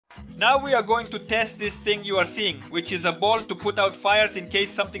Now we are going to test this thing you are seeing, which is a ball to put out fires in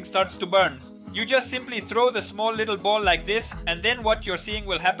case something starts to burn. You just simply throw the small little ball like this, and then what you're seeing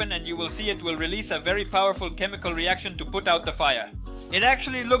will happen, and you will see it will release a very powerful chemical reaction to put out the fire. It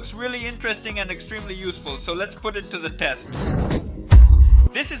actually looks really interesting and extremely useful, so let's put it to the test.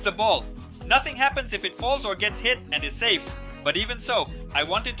 This is the ball. Nothing happens if it falls or gets hit and is safe. But even so, I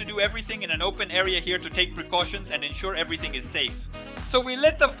wanted to do everything in an open area here to take precautions and ensure everything is safe. So we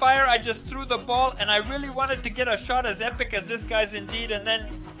lit the fire, I just threw the ball, and I really wanted to get a shot as epic as this guy's indeed, and then...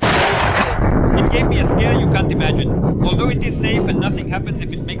 It gave me a scare you can't imagine. Although it is safe and nothing happens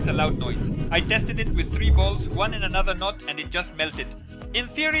if it makes a loud noise. I tested it with 3 balls, one in another knot, and it just melted. In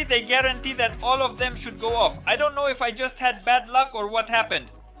theory, they guarantee that all of them should go off. I don't know if I just had bad luck or what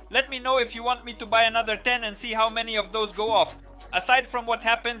happened. Let me know if you want me to buy another 10 and see how many of those go off. Aside from what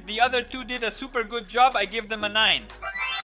happened, the other 2 did a super good job. I give them a 9.